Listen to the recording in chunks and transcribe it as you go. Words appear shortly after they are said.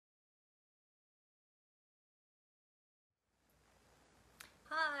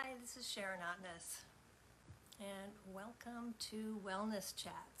this is Sharon Otness, and welcome to Wellness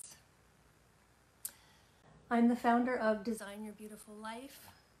Chats. I'm the founder of Design Your Beautiful Life,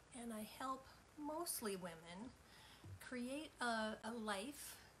 and I help mostly women create a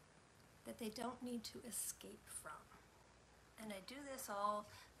life that they don't need to escape from. And I do this all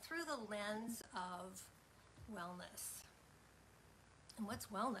through the lens of wellness. And what's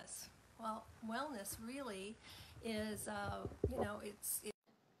wellness? Well, wellness really is, it's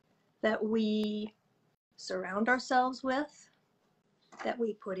that we surround ourselves with, that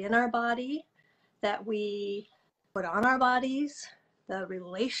we put in our body, that we put on our bodies, the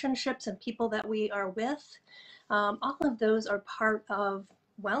relationships and people that we are with. All of those are part of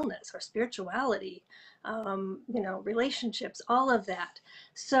wellness or spirituality, relationships, all of that.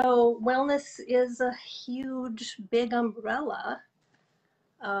 So wellness is a huge, big umbrella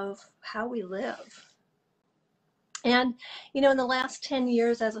of how we live. And, in the last 10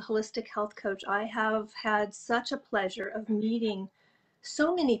 years as a holistic health coach, I have had such a pleasure of meeting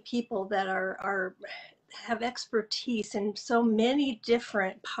so many people that have expertise in so many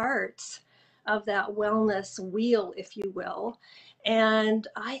different parts of that wellness wheel, if you will. And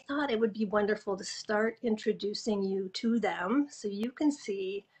I thought it would be wonderful to start introducing you to them so you can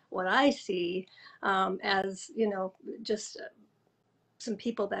see what I see as, just some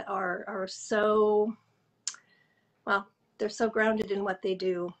people that are so, well, they're so grounded in what they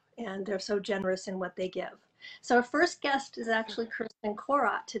do, and they're so generous in what they give. So our first guest is actually Kirsten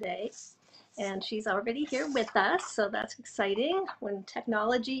Korot today, and she's already here with us, so that's exciting when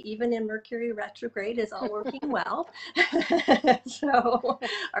technology, even in Mercury retrograde, is all working well. So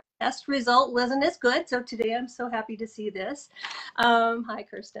our test result wasn't as good, so today I'm so happy to see this. Hi,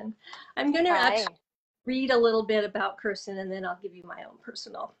 Kirsten. I'm going to actually read a little bit about Kirsten, and then I'll give you my own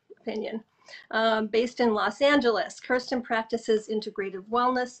personal opinion. Based in Los Angeles, Kirsten practices integrative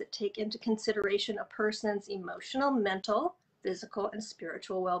wellness that take into consideration a person's emotional, mental, physical, and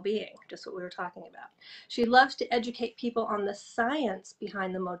spiritual well-being, just what we were talking about. She loves to educate people on the science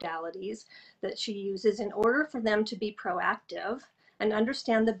behind the modalities that she uses in order for them to be proactive and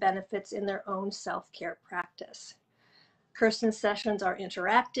understand the benefits in their own self-care practice. Kirsten's sessions are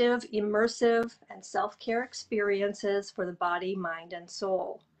interactive, immersive, and self-care experiences for the body, mind, and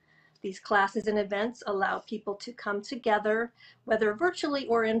soul. These classes and events allow people to come together, whether virtually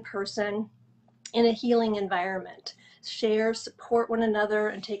or in person, in a healing environment, share, support one another,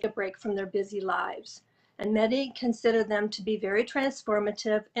 and take a break from their busy lives. And many consider them to be very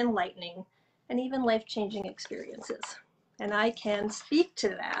transformative, enlightening, and even life-changing experiences. And I can speak to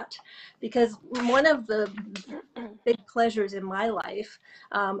that because one of the big pleasures in my life,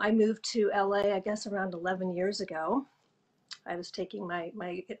 I moved to LA, I guess around 11 years ago. I was taking my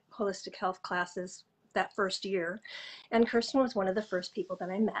holistic health classes that first year, and Kirsten was one of the first people that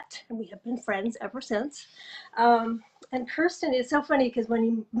I met, and we have been friends ever since. And Kirsten is so funny because when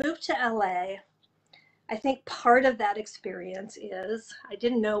you moved to LA, I think part of that experience is I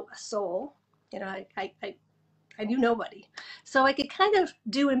didn't know a soul. I knew nobody, so I could kind of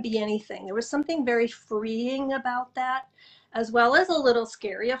do and be anything. There was something very freeing about that, as well as a little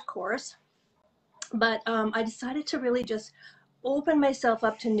scary, of course. But I decided to really just open myself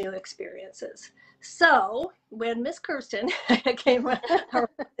up to new experiences. So when Miss Kirsten came around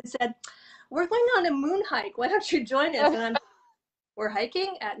and said, "We're going on a moon hike. Why don't you join us?" And we're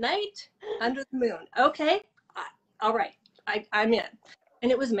hiking at night under the moon. Okay, all right, I'm in.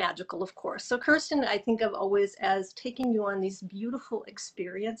 And it was magical, of course. So Kirsten, I think of always as taking you on these beautiful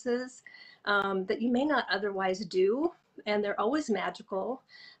experiences that you may not otherwise do. And they're always magical.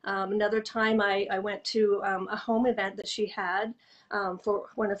 Another time I went to a home event that she had for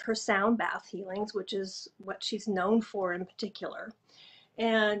one of her sound bath healings, which is what she's known for in particular.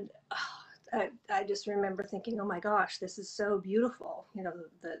 And I just remember thinking, oh my gosh, this is so beautiful.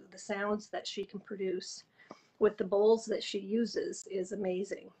 The sounds that she can produce with the bowls that she uses is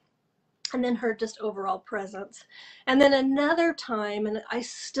amazing. And then her just overall presence. And then another time, and I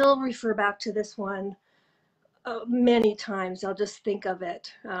still refer back to this one many times, I'll just think of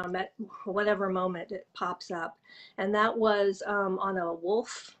it at whatever moment it pops up. And that was on a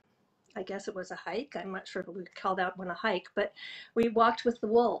wolf, I guess it was a hike. I'm not sure if we call that one a hike, but we walked with the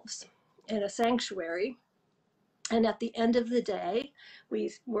wolves in a sanctuary. And at the end of the day,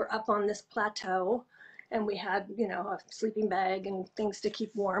 we were up on this plateau, and we had, a sleeping bag and things to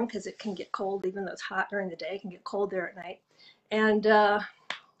keep warm because it can get cold, even though it's hot during the day, it can get cold there at night. And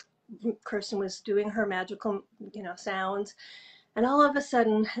Kirsten was doing her magical, sounds, and all of a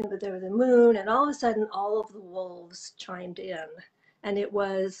sudden, there was the moon, and all of a sudden, all of the wolves chimed in, and it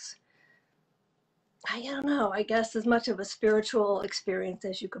was I don't know, I guess as much of a spiritual experience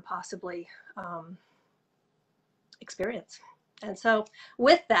as you could possibly um, experience. And so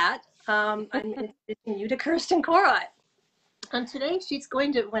with that, I'm introducing you to Kirsten Korot. And today she's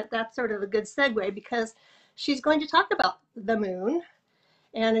going to, that's sort of a good segue because she's going to talk about the moon.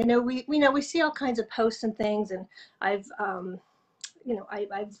 And I know we see all kinds of posts and things, and I've,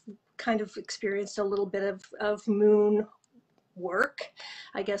 I've kind of experienced a little bit of moon work,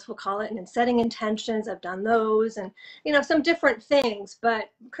 I guess we'll call it, and in setting intentions, I've done those, and some different things.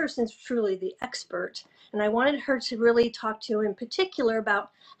 But Kirsten's truly the expert, and I wanted her to really talk to you in particular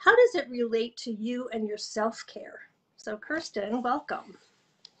about how does it relate to you and your self-care. So Kirsten, welcome.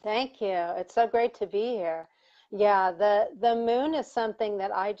 Thank you. It's so great to be here. Yeah, the moon is something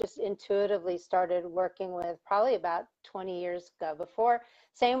that I just intuitively started working with probably about 20 years ago. Before,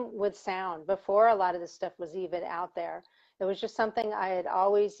 same with sound, before a lot of this stuff was even out there. It was just something I had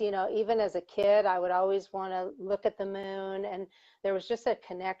always, even as a kid, I would always want to look at the moon, and there was just a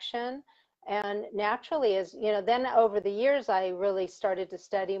connection. And naturally, then over the years, I really started to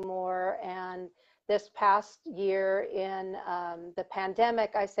study more. And this past year in the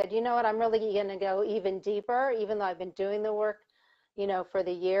pandemic, I said, you know what, I'm really going to go even deeper, even though I've been doing the work, for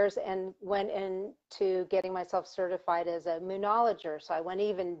the years, and went into getting myself certified as a moonologer. So I went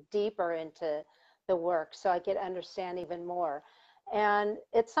even deeper into the work so I could understand even more. And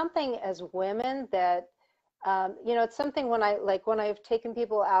it's something as women that, it's something when I've taken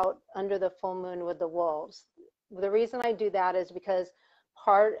people out under the full moon with the wolves, the reason I do that is because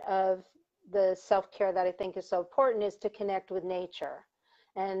part of the self-care that I think is so important is to connect with nature.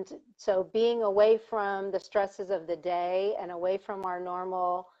 And so being away from the stresses of the day and away from our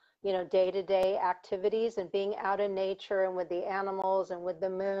normal, day-to-day activities, and being out in nature and with the animals and with the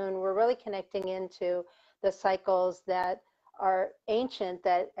moon, we're really connecting into the cycles that are ancient,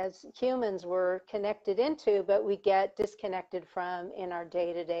 that as humans we're connected into, but we get disconnected from in our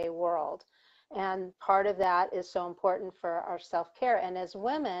day-to-day world. And part of that is so important for our self-care. And as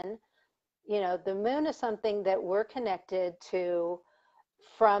women, the moon is something that we're connected to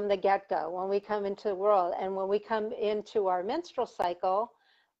from the get-go when we come into the world. And when we come into our menstrual cycle,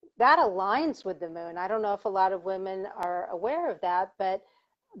 that aligns with the moon. I don't know if a lot of women are aware of that, but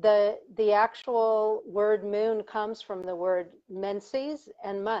the actual word moon comes from the word menses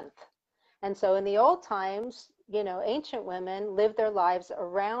and month. And so in the old times, ancient women lived their lives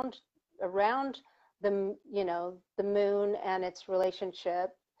around the the moon and its relationship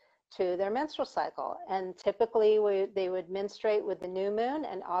to their menstrual cycle. And typically they would menstruate with the new moon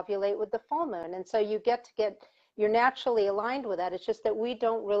and ovulate with the full moon. And so you're naturally aligned with that. It's just that we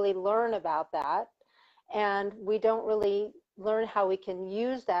don't really learn about that. And we don't really learn how we can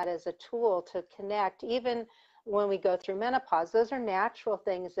use that as a tool to connect. Even when we go through menopause, those are natural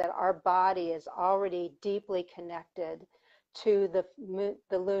things that our body is already deeply connected to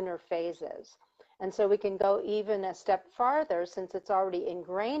the lunar phases. And so we can go even a step farther, since it's already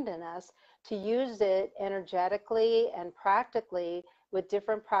ingrained in us, to use it energetically and practically with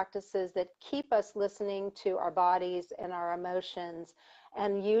different practices that keep us listening to our bodies and our emotions,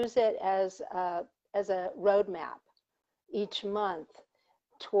 and use it as a roadmap each month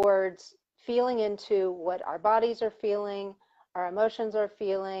towards feeling into what our bodies are feeling, our emotions are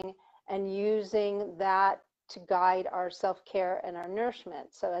feeling, and using that to guide our self-care and our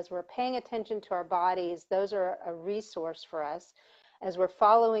nourishment. So as we're paying attention to our bodies, those are a resource for us. As we're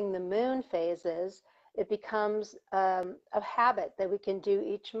following the moon phases, it becomes a habit that we can do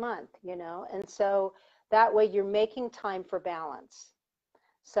each month, and so that way you're making time for balance.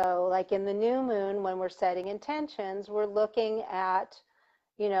 So like in the new moon, when we're setting intentions, we're looking at,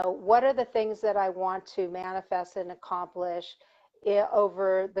 what are the things that I want to manifest and accomplish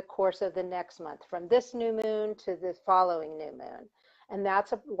over the course of the next month, from this new moon to the following new moon. And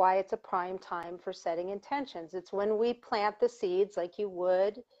that's why it's a prime time for setting intentions. It's when we plant the seeds like you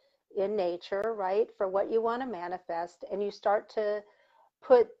would in nature, right, for what you want to manifest, and you start to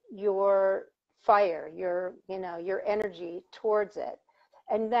put your fire, your energy towards it.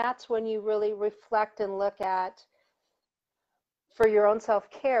 And that's when you really reflect and look at, for your own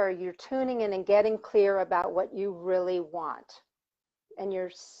self-care, you're tuning in and getting clear about what you really want. And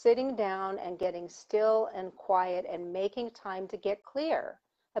you're sitting down and getting still and quiet and making time to get clear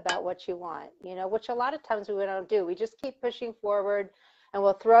about what you want, which a lot of times we don't do. We just keep pushing forward, and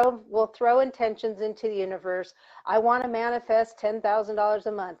we'll throw intentions into the universe. I want to manifest $10,000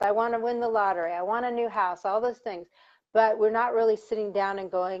 a month. I want to win the lottery. I want a new house, all those things. But we're not really sitting down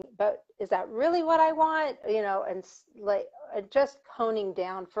and going, but is that really what I want? And like just honing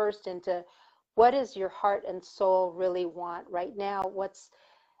down first into what does your heart and soul really want right now?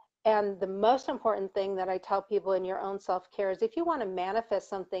 And the most important thing that I tell people in your own self-care is if you want to manifest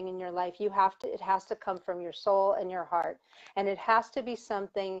something in your life, it has to come from your soul and your heart. And it has to be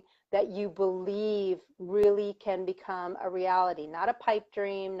something that you believe really can become a reality, not a pipe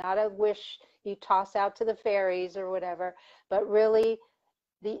dream, not a wish you toss out to the fairies or whatever, but really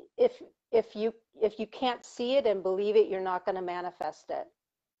if you can't see it and believe it, you're not going to manifest it.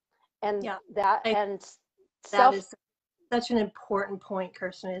 And Yeah, that I, and that self is such an important point,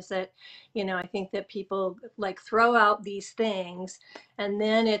 Kirsten, is that, I think that people like throw out these things and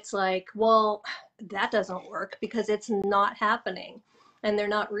then it's like, well, that doesn't work because it's not happening. And they're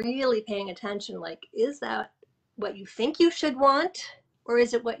not really paying attention. Like, is that what you think you should want? Or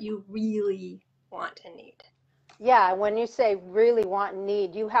is it what you really want and need? Yeah, when you say really want and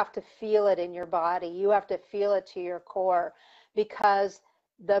need, you have to feel it in your body. You have to feel it to your core, because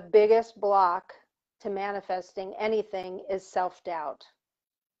the biggest block to manifesting anything is self-doubt.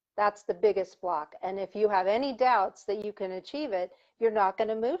 That's the biggest block. And if you have any doubts that you can achieve it, you're not going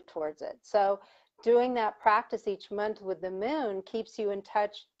to move towards it. So doing that practice each month with the moon keeps you in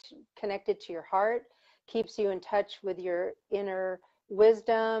touch, connected to your heart, keeps you in touch with your inner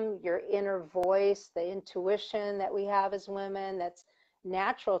wisdom, your inner voice, the intuition that we have as women that's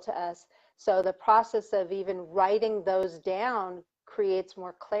natural to us. So the process of even writing those down creates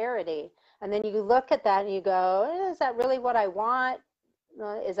more clarity. And then you look at that and you go, is that really what I want?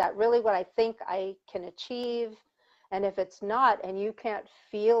 Is that really what I think I can achieve? And if it's not, and you can't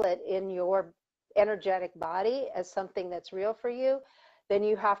feel it in your energetic body as something that's real for you, then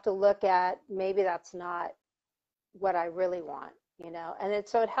you have to look at, maybe that's not what I really want,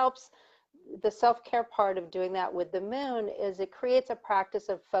 so it helps. The self-care part of doing that with the moon is it creates a practice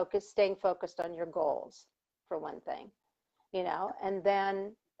of staying focused on your goals, for one thing, and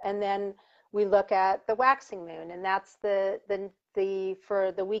then we look at the waxing moon, and that's the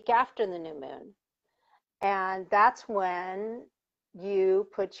for the week after the new moon. And that's when you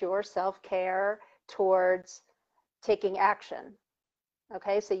put your self-care towards taking action.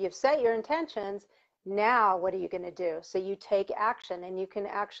 Okay, so you've set your intentions. Now, what are you going to do? So you take action, and you can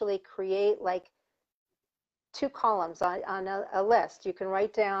actually create like 2 columns on a list. You can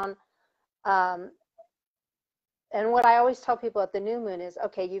write down, and what I always tell people at the new moon is,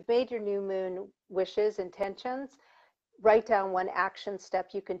 okay, you've made your new moon wishes, intentions. Write down one action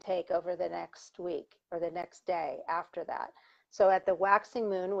step you can take over the next week or the next day after that. So at the waxing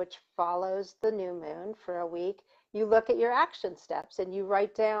moon, which follows the new moon for a week, you look at your action steps and you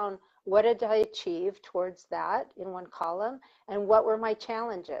write down, what did I achieve towards that in one column, and what were my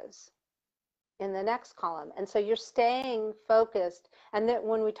challenges in the next column. And so you're staying focused. And that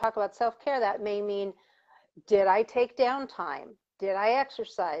when we talk about self-care, that may mean, did I take downtime? Did I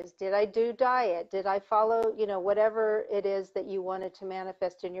exercise? Did I do diet? Did I follow, whatever it is that you wanted to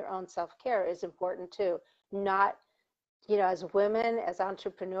manifest in your own self-care is important too. Not, as women, as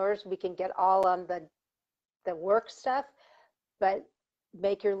entrepreneurs, we can get all on the work stuff, but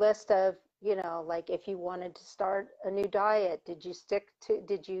make your list of, like if you wanted to start a new diet, did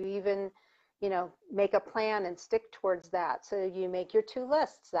you even, make a plan and stick towards that? So you make your 2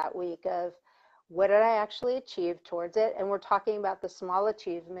 lists that week of, what did I actually achieve towards it? And we're talking about the small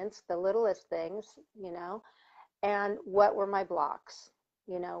achievements, the littlest things, and what were my blocks?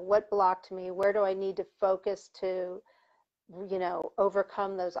 What blocked me? Where do I need to focus to,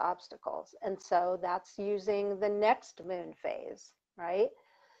 overcome those obstacles? And so that's using the next moon phase, right?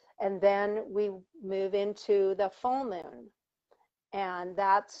 And then we move into the full moon. And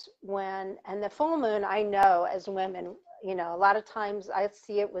that's when, and the full moon, I know as women, a lot of times I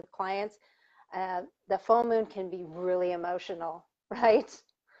see it with clients. The full moon can be really emotional, right?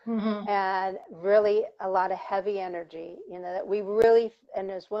 Mm-hmm. And really a lot of heavy energy, that we really, and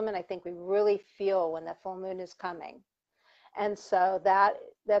as women, I think we really feel when the full moon is coming. And so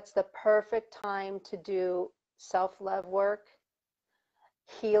that's the perfect time to do self-love work,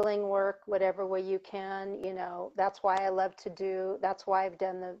 healing work, whatever way you can. That's why I love to do, that's why I've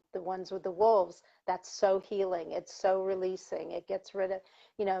done the ones with the wolves. That's so healing. It's so releasing. It gets rid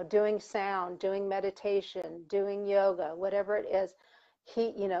of, doing sound, doing meditation, doing yoga, whatever it is,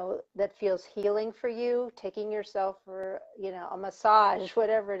 that feels healing for you, taking yourself for, a massage,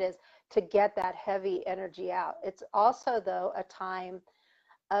 whatever it is, to get that heavy energy out. It's also, though, a time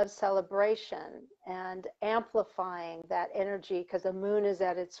of celebration and amplifying that energy, because the moon is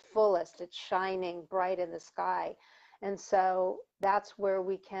at its fullest. It's shining bright in the sky. And so that's where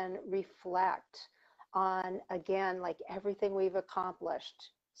we can reflect on, again, like everything we've accomplished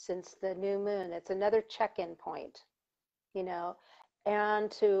since the new moon. It's another check-in point, and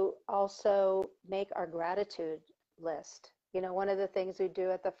to also make our gratitude list. You know, one of the things we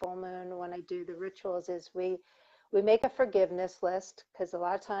do at the full moon when I do the rituals is we make a forgiveness list, because a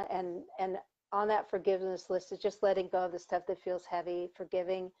lot of time, and on that forgiveness list is just letting go of the stuff that feels heavy,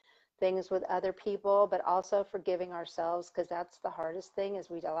 forgiving things with other people, but also forgiving ourselves, because that's the hardest thing, is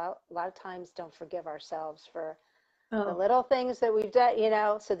a lot of times don't forgive ourselves for the Oh, little things that we've done, you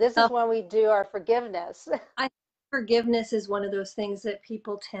know. So this is oh, when we do our forgiveness. I forgiveness is one of those things that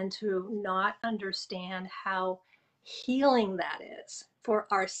people tend to not understand how healing that is for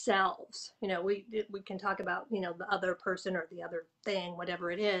ourselves. You know, we can talk about, you know, the other person or the other thing,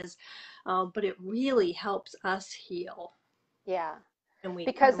 whatever it is, but it really helps us heal. Yeah. And we,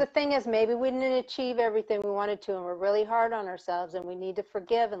 Because the thing is, maybe we didn't achieve everything we wanted to, and we're really hard on ourselves, and we need to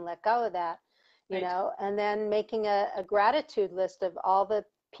forgive and let go of that, you right. know, and then making a gratitude list of all the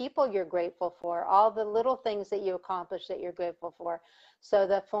people you're grateful for, all the little things that you accomplished that you're grateful for. So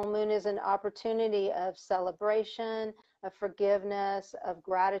the full moon is an opportunity of celebration, of forgiveness, of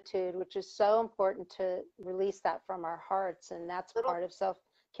gratitude, which is so important to release that from our hearts. And that's part of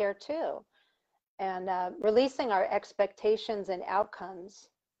self-care too. And releasing our expectations and outcomes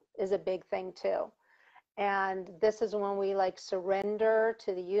is a big thing too. And this is when we like surrender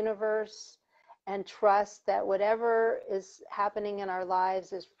to the universe and trust that whatever is happening in our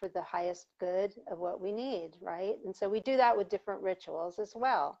lives is for the highest good of what we need, right? And so we do that with different rituals as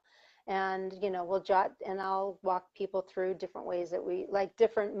well. And, you know, and I'll walk people through different ways that we like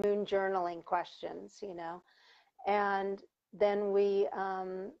different moon journaling questions, you know. And then we,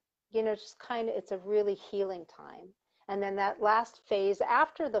 you know, just kind of, it's a really healing time. And then that last phase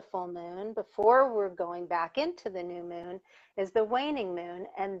after the full moon, before we're going back into the new moon, is the waning moon.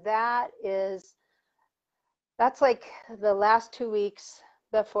 And that's like the last 2 weeks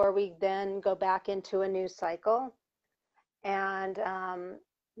before we then go back into a new cycle. And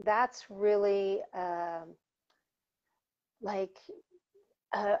that's really like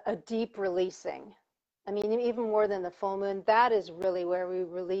a deep releasing. I mean, even more than the full moon, that is really where we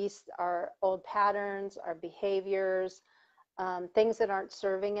release our old patterns, our behaviors, things that aren't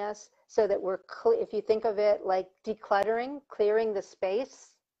serving us, so that if you think of it like decluttering, clearing the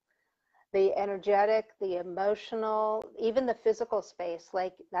space, the energetic, the emotional, even the physical space,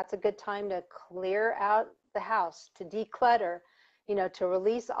 like that's a good time to clear out the house, to declutter, you know, to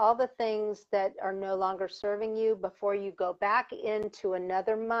release all the things that are no longer serving you before you go back into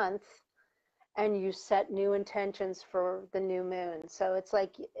another month and you set new intentions for the new moon. So it's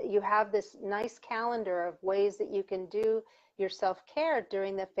like you have this nice calendar of ways that you can do your self-care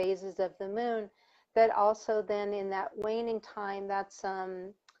during the phases of the moon, that also then in that waning time, that's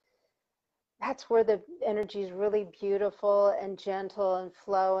where the energy is really beautiful and gentle and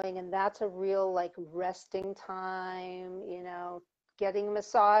flowing, and that's a real like resting time, you know, getting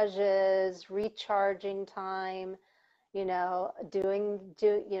massages, recharging time, you know,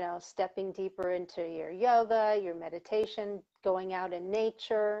 you know, stepping deeper into your yoga, your meditation, going out in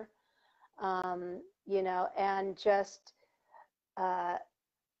nature, you know, and just uh,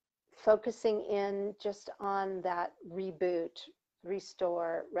 focusing in just on that reboot,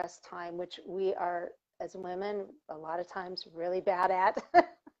 restore, rest time, which we are, as women, a lot of times really bad at.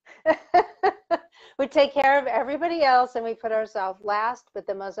 We take care of everybody else and we put ourselves last, but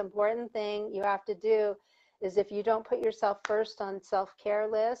the most important thing you have to do is, if you don't put yourself first on self-care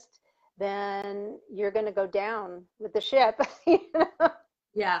list, then you're going to go down with the ship. You know?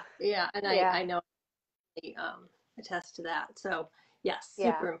 Yeah, yeah, and Yeah, I know I attest to that. So yes,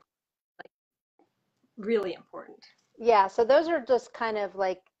 yeah. super, like really important. Yeah, so those are just kind of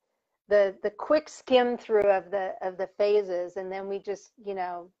like the quick skim through of the phases, and then we just, you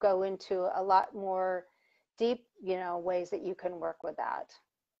know, go into a lot more deep, you know, ways that you can work with that.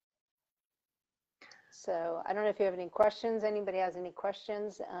 So I don't know if you have any questions. Anybody has any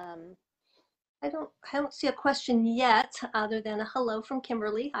questions? I don't see a question yet, other than a hello from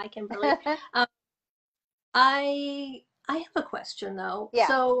Kimberly. Hi, Kimberly. Um, I have a question though. Yeah.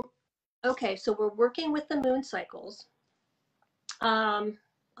 So okay, so we're working with the moon cycles.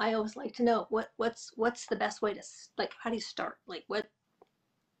 I always like to know what's the best way to, like, how do you start? Like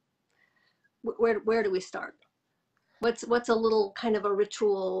where do we start? What's a little kind of a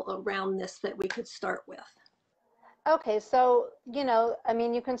ritual around this that we could start with? Okay, so, you know, I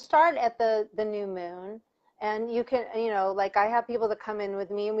mean, you can start at the new moon, and you can, you know, like I have people that come in with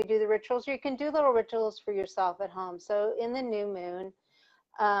me and we do the rituals, or you can do little rituals for yourself at home. So in the new moon,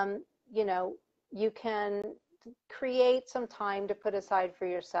 you know, you can create some time to put aside for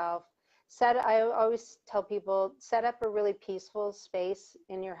yourself. I always tell people, set up a really peaceful space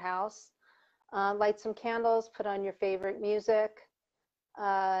in your house, light some candles, put on your favorite music,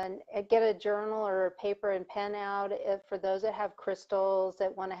 And get a journal or a paper and pen out. For those that have crystals,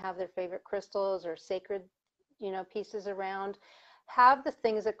 that want to have their favorite crystals or sacred, pieces around, have the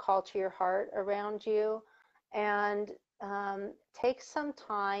things that call to your heart around you, and take some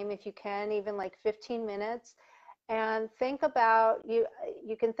time, if you can, even like 15 minutes, and think about you.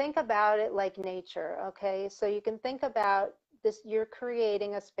 You can think about it like nature. Okay, so you can think about this: you're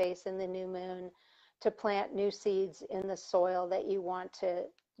creating a space in the new moon to plant new seeds in the soil that you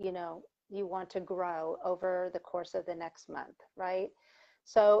know you want to grow over the course of the next month, right?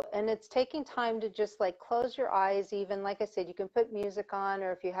 So, and it's taking time to just like close your eyes. Even like I said, you can put music on,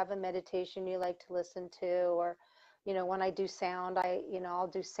 or if you have a meditation you like to listen to, or when I do sound, I'll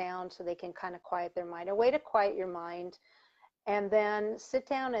do sound so they can kind of quiet their mind. A way to quiet your mind. And then sit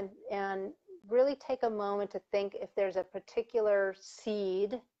down and really take a moment to think if there's a particular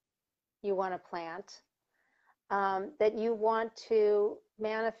seed you want to plant, that you want to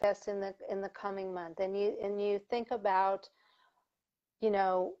manifest in the coming month. And you think about, you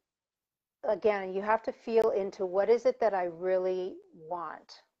know again, you have to feel into what is it that I really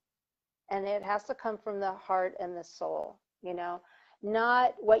want. And it has to come from the heart and the soul,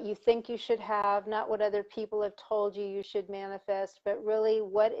 not what you think you should have, not what other people have told you should manifest, but really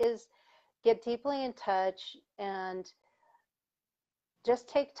get deeply in touch, and just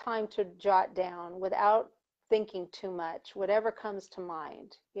take time to jot down without thinking too much, whatever comes to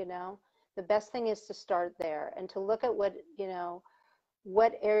mind. The best thing is to start there and to look at what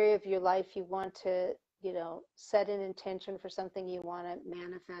area of your life you want to, set an intention for something you want to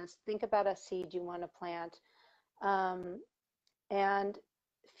manifest. Think about a seed you want to plant, and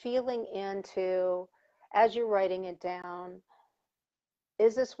feeling into, as you're writing it down,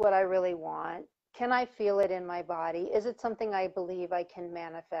 is this what I really want? Can I feel it in my body? Is it something I believe I can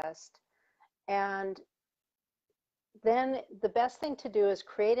manifest? And then the best thing to do is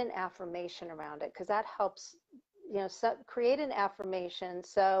create an affirmation around it, because that helps, create an affirmation.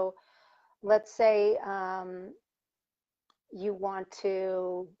 So let's say you want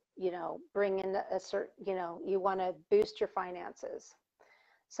to, bring in a certain, you want to boost your finances.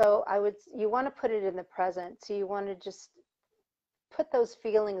 So you want to put it in the present. So you want to just put those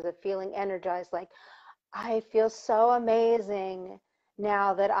feelings of feeling energized, like, I feel so amazing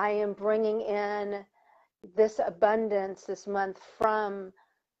now that I am bringing in this abundance this month from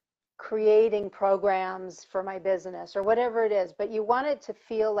creating programs for my business or whatever it is. But you want it to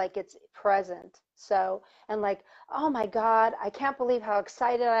feel like it's present. So, and like, oh my God, I can't believe how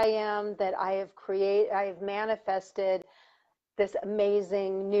excited I am that I have manifested this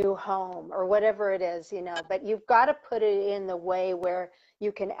amazing new home or whatever it is, but you've got to put it in the way where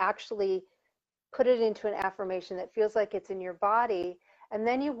you can actually put it into an affirmation that feels like it's in your body. And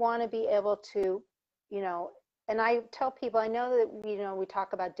then you want to be able to, and I tell people, I know that, we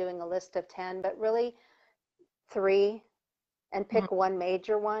talk about doing a list of 10, but really 3, and pick one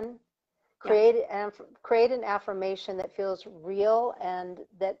major one. Create an affirmation that feels real and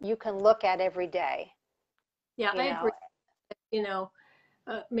that you can look at every day. Yeah, I agree.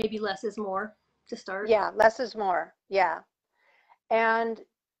 Maybe less is more to start. Yeah, less is more. Yeah. And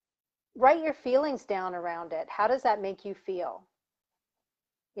write your feelings down around it. How does that make you feel?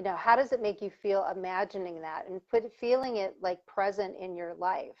 How does it make you feel imagining that and feeling it like present in your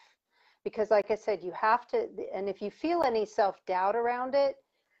life? Because like I said, you have to, and if you feel any self-doubt around it,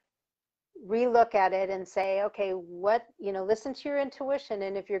 relook at it and say, okay, listen to your intuition.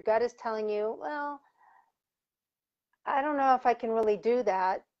 And if your gut is telling you, well, I don't know if I can really do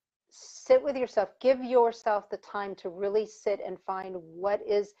that, sit with yourself, give yourself the time to really sit and find what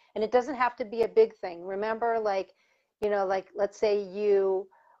is, and it doesn't have to be a big thing. Remember, like let's say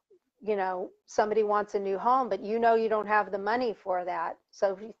somebody wants a new home, but you don't have the money for that.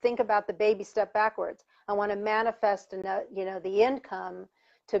 So if you think about the baby step backwards, I want to manifest the income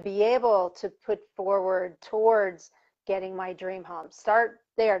to be able to put forward towards getting my dream home. Start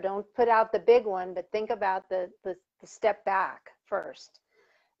there. Don't put out the big one, but think about the step back first.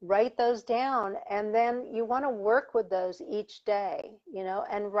 Write those down, and then you want to work with those each day,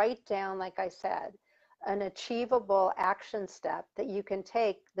 and write down, like I said, an achievable action step that you can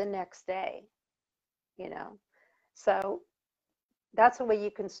take the next day, So that's the way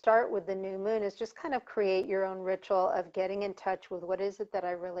you can start with the new moon, is just kind of create your own ritual of getting in touch with what is it that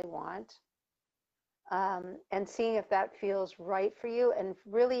I really want, and seeing if that feels right for you, and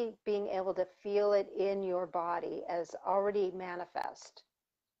really being able to feel it in your body as already manifest.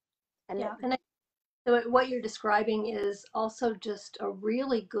 And so what you're describing is also just a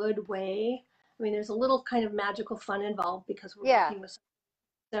really good way. I mean, there's a little kind of magical fun involved because we're working with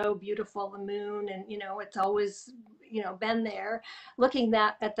so beautiful, the moon, and it's always been there. Looking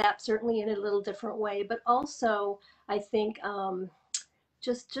at that certainly in a little different way, but also I think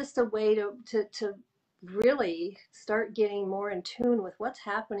just a way to really start getting more in tune with what's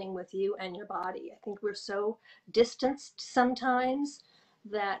happening with you and your body. I think we're so distanced sometimes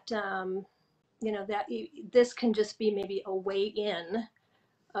that this can just be maybe a way in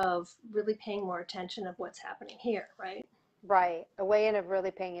of really paying more attention of what's happening here, right? Right. A way in of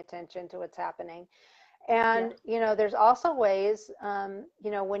really paying attention to what's happening. Yeah. And, there's also ways,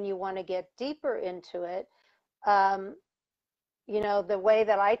 when you want to get deeper into it, um, the way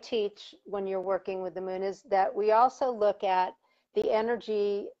that I teach when you're working with the moon is that we also look at the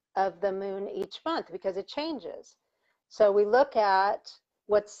energy of the moon each month because it changes. So we look at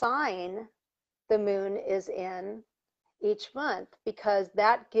what sign the moon is in each month because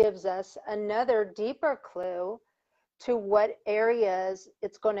that gives us another deeper clue to what areas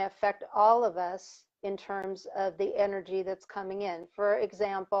it's going to affect all of us in terms of the energy that's coming in. For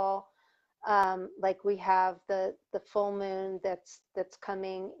example, like we have the full moon that's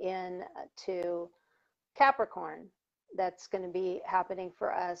coming in to Capricorn. That's going to be happening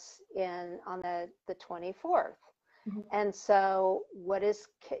for us on the 24th. Mm-hmm. And so what is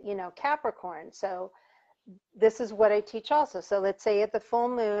Capricorn? So this is what I teach also. So let's say at the full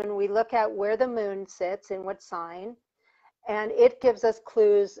moon, we look at where the moon sits in what sign, and it gives us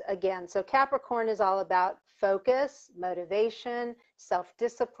clues again. So Capricorn is all about focus, motivation,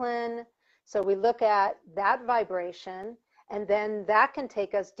 self-discipline. So we look at that vibration, and then that can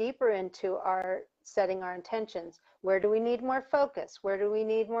take us deeper into our setting our intentions. Where do we need more focus? Where do we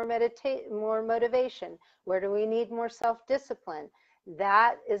need more motivation? Where do we need more self-discipline?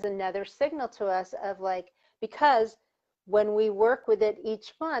 That is another signal to us of because when we work with it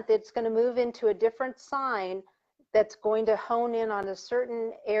each month, it's going to move into a different sign that's going to hone in on a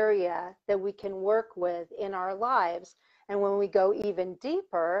certain area that we can work with in our lives. And when we go even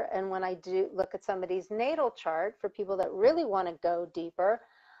deeper, and when I do look at somebody's natal chart for people that really want to go deeper,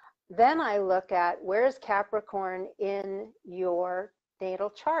 then I look at where's Capricorn in your natal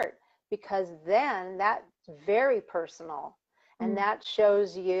chart, because then that's very personal. And that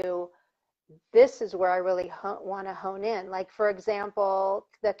shows you this is where I really want to hone in. Like, for example,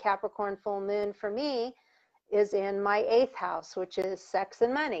 the Capricorn full moon for me is in my 8th house, which is sex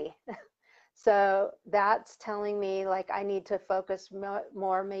and money. So that's telling me I need to focus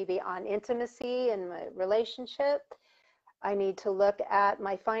more maybe on intimacy and my relationship. I need to look at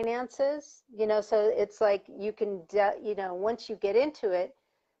my finances, so it's you can, once you get into it,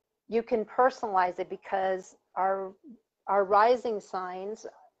 you can personalize it because our rising signs,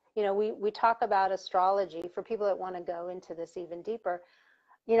 we talk about astrology for people that want to go into this even deeper.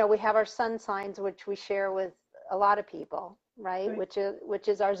 We have our sun signs, which we share with a lot of people, right? Which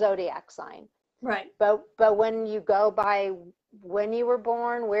is our zodiac sign. Right. But when you go by when you were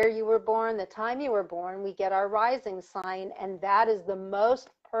born, where you were born, the time you were born, we get our rising sign, and that is the most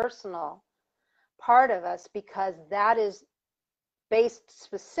personal part of us because that is based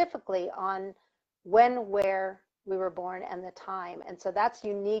specifically on when, where we were born and the time. And so that's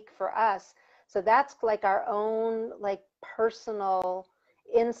unique for us. So that's our own personal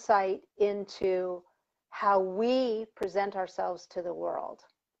insight into how we present ourselves to the world.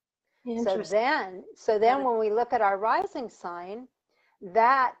 So then when we look at our rising sign,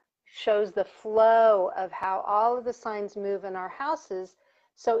 that shows the flow of how all of the signs move in our houses.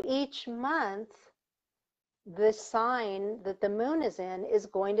 So each month, the sign that the moon is in is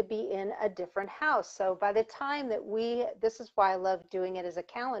going to be in a different house. So by the time that this is why I love doing it as a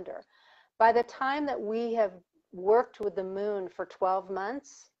calendar. By the time that we have worked with the moon for 12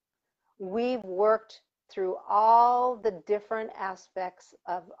 months, we've worked through all the different aspects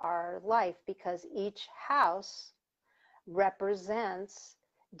of our life because each house represents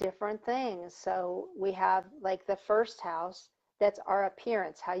different things. So we have the first house, that's our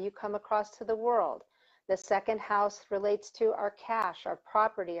appearance, how you come across to the world. The second house relates to our cash, our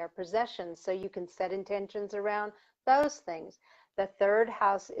property, our possessions, so you can set intentions around those things. The third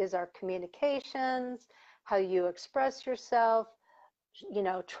house is our communications, how you express yourself,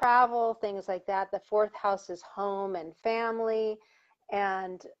 travel, things like that. The fourth house is home and family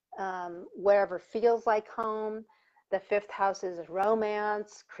and wherever feels like home. The fifth house is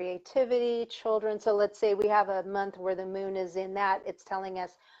romance, creativity, children. So let's say we have a month where the moon is in that. It's telling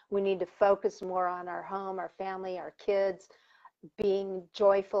us we need to focus more on our home, our family, our kids, being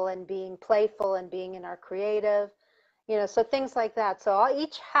joyful and being playful and being in our creative. So things like that. So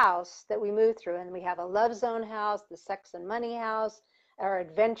each house that we move through, and we have a love zone house, the sex and money house, our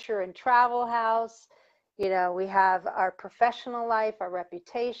adventure and travel house, You know, we have our professional life, our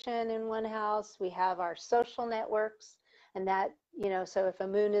reputation in one house. We have our social networks, and that, you know, so if a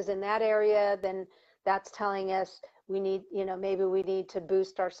moon is in that area, then that's telling us we need, you know, maybe we need to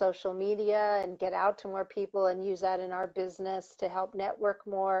boost our social media and get out to more people and use that in our business to help network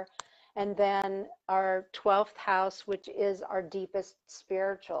more. And then our 12th house, which is our deepest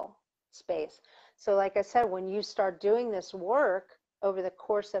spiritual space. So like I said, when you start doing this work over the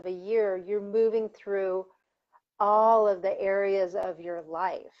course of a year, you're moving through all of the areas of your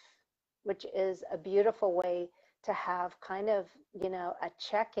life, which is a beautiful way to have kind of, you know, a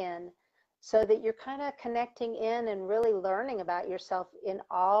check-in, so that you're kind of connecting in and really learning about yourself in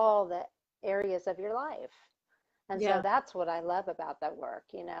all the areas of your life. And so Yeah. that's what I love about that work,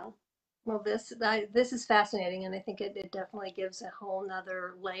 you know. Well, this is fascinating, and I think it definitely gives a whole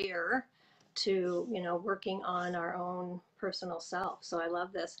nother layer to, you know, working on our own personal self. So I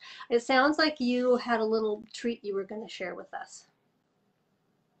love this. It sounds like you had a little treat you were going to share with us.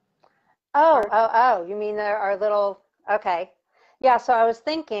 Oh, you mean our little, okay. Yeah, so I was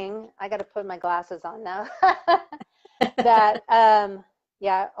thinking, I got to put my glasses on now. That,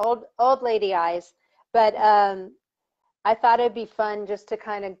 yeah, old lady eyes. But I thought it'd be fun just to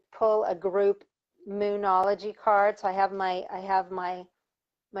kind of pull a group moonology card. So I have my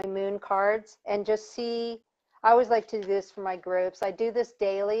moon cards, and just see. I always like to do this for my groups. I do this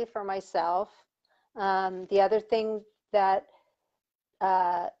daily for myself. The other thing that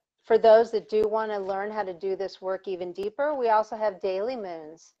uh, for those that do want to learn how to do this work even deeper, we also have daily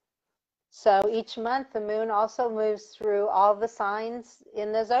moons. So each month the moon also moves through all the signs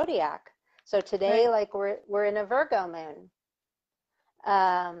in the zodiac. So today, Right. like we're in a Virgo moon,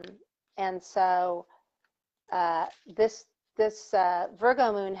 um, and so uh, this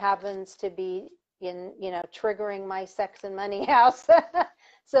Virgo moon happens to be in, you know, triggering my sex and money house.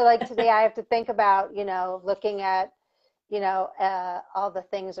 So like today I have to think about, you know, looking at, you know, all the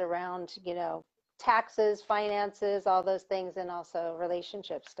things around, you know, taxes, finances, all those things, and also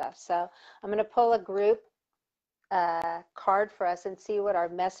relationship stuff. So I'm going to pull a group card for us and see what our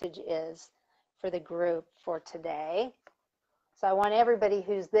message is for the group for today. So I want everybody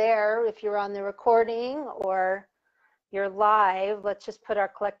who's there, if you're on the recording or you're live, let's just put our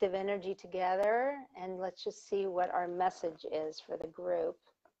collective energy together and let's just see what our message is for the group.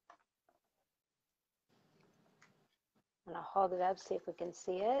 And I'll hold it up, see if we can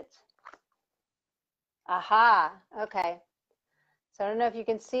see it. Aha, okay. So I don't know if you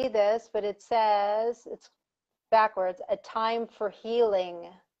can see this, but it says, it's backwards, a time for healing.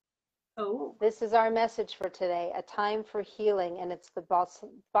 Oh, This is our message for today, a time for healing, and it's the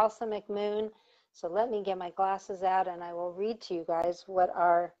balsamic moon. So let me get my glasses out and I will read to you guys what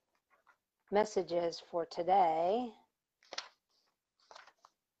our message is for today.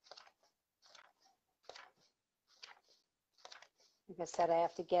 Like I said, I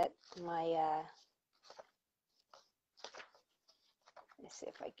have to get my, let me see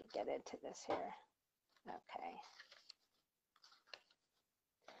if I can get into this here. Okay.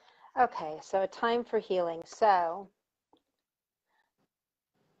 Okay, so a time for healing. So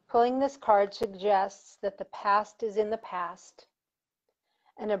pulling this card suggests that the past is in the past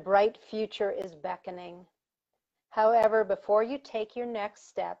and a bright future is beckoning. However, before you take your next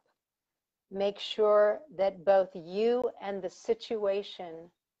step, make sure that both you and the situation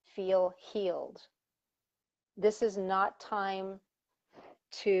feel healed. This is not time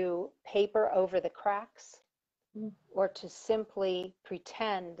to paper over the cracks or to simply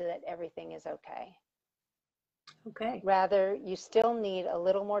pretend that everything is okay. okay. Rather, you still need a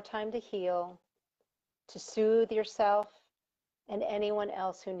little more time to heal, to soothe yourself and anyone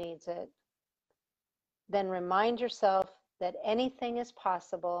else who needs it. Then remind yourself that anything is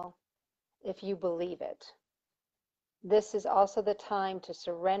possible if you believe it. This is also the time to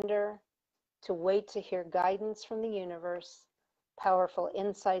surrender, to wait to hear guidance from the universe. Powerful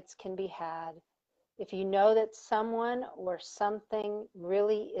insights can be had. If you know that someone or something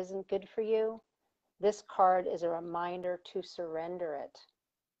really isn't good for you, this card is a reminder to surrender it.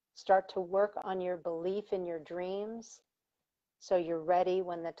 Start to work on your belief in your dreams so you're ready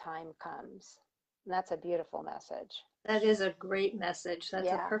when the time comes. And that's a beautiful message. That is a great message. That's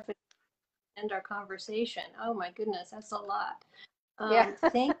a Yeah. perfect end our conversation. Oh my goodness, that's a lot. Yeah.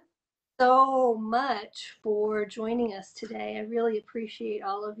 Thank you so much for joining us today. I really appreciate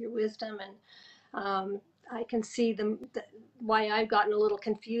all of your wisdom, and I can see why I've gotten a little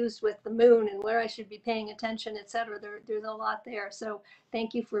confused with the moon and where I should be paying attention, etc. There's a lot there. So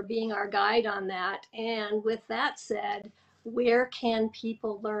thank you for being our guide on that. And with that said, where can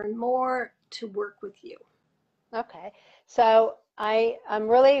people learn more to work with you? Okay. So I'm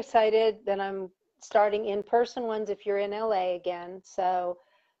really excited that I'm starting in-person ones if you're in LA again. So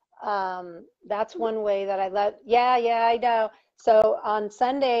that's one way that I let, yeah, I know. So on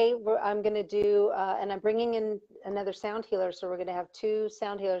Sunday, I'm going to do, and I'm bringing in another sound healer. So we're going to have 2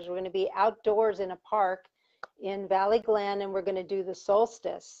 sound healers. We're going to be outdoors in a park in Valley Glen, and we're going to do the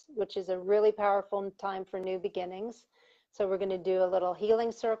solstice, which is a really powerful time for new beginnings. So we're going to do a little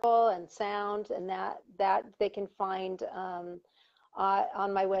healing circle and sound, and that they can find on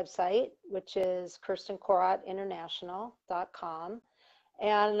my website, which is KirstenKorotinternational.com.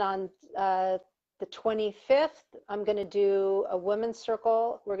 And on the 25th, I'm going to do a women's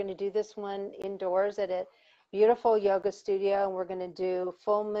circle. We're going to do this one indoors at a beautiful yoga studio, and we're going to do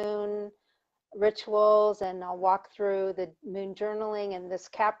full moon rituals, and I'll walk through the moon journaling, and this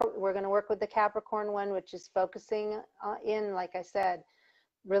we're going to work with the Capricorn one, which is focusing in, like I said,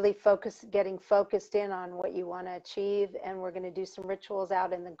 really getting focused in on what you want to achieve. And we're going to do some rituals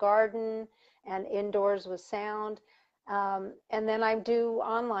out in the garden and indoors with sound. And then I do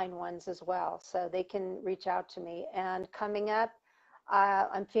online ones as well, so they can reach out to me. And coming up,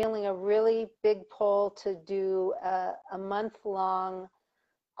 I'm feeling a really big pull to do a month-long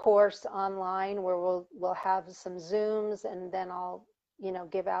course online where we'll have some Zooms, and then I'll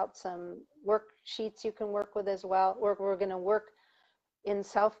give out some worksheets you can work with as well. We're going to work in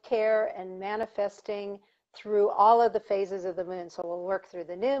self-care and manifesting through all of the phases of the moon. So we'll work through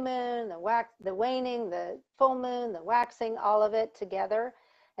the new moon, the waning, the full moon, the waxing, all of it together.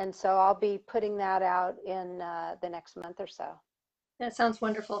 And so I'll be putting that out in the next month or so. That sounds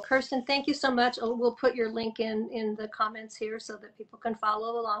wonderful. Kirsten, thank you so much. We'll put your link in the comments here so that people can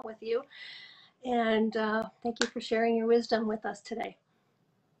follow along with you. And thank you for sharing your wisdom with us today.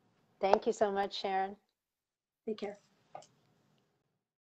 Thank you so much, Sharon. Take care.